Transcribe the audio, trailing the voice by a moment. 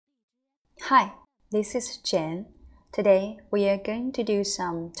Hi, this is Jen. Today we are going to do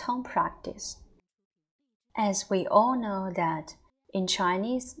some tongue practice. As we all know that in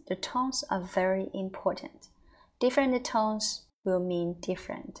Chinese, the tones are very important. Different tones will mean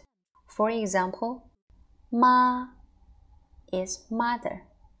different. For example, ma is mother,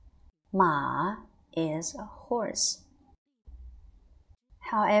 ma is a horse.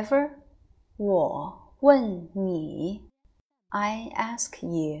 However, 我问你 I ask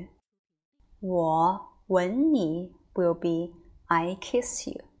you. 我吻你 will be I kiss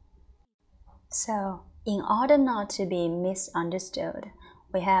you. So, in order not to be misunderstood,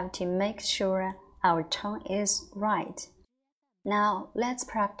 we have to make sure our tone is right. Now, let's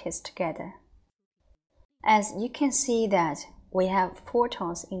practice together. As you can see that we have 4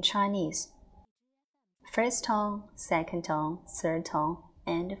 tones in Chinese. First tone, second tone, third tone,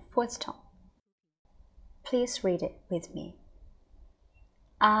 and fourth tone. Please read it with me.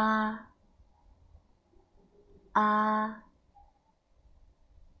 Ah, ah,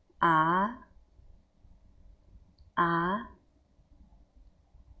 ah, ah,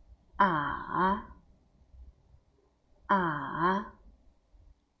 ah, ah,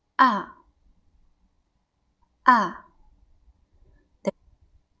 ah, ah.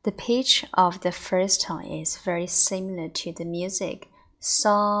 The pitch of the first tone is very similar to the music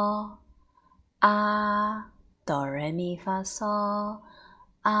so, ah, do, re, mi, fa, so,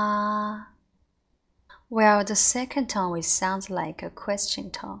 ah. While the second tone will sound like a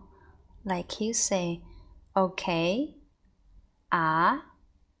question tone, like you say, okay, ah,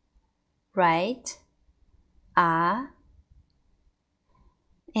 right, ah.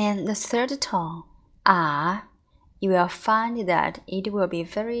 And the third tone, ah, you will find that it will be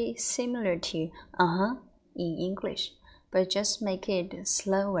very similar to in English, but just make it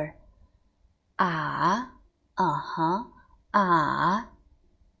slower. Ah, ah.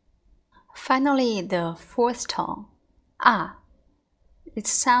 Finally, the fourth tone, ah. It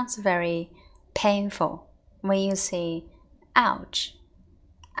sounds very painful when you say ouch,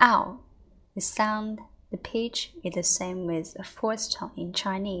 ow. The pitch is the same with the fourth tone in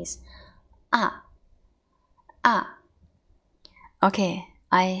Chinese, ah, ah. Okay,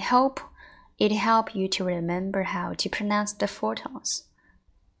 I hope it helped you to remember how to pronounce the 4 tones.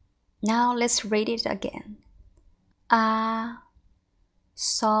 Now let's read it again. Ah,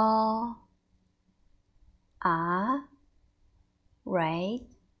 so, ah, right,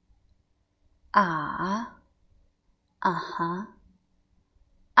 ah,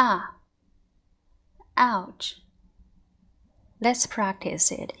 ah, ouch. Let's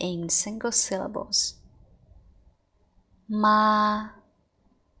practice it in single syllables. Ma,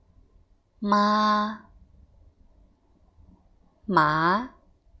 ma, ma,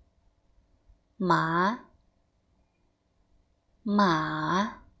 ma,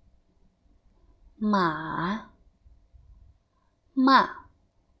 ma, ma, ma,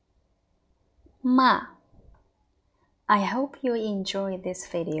 ma. I hope you enjoyed this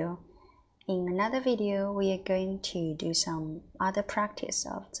video. In another video, we are going to do some other practice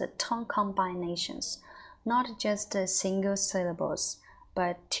of the tongue combinations, not just the single syllables,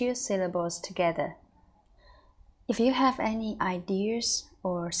 but 2 syllables together. If you have any ideas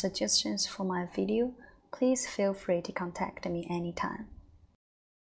or suggestions for my video, please feel free to contact me anytime.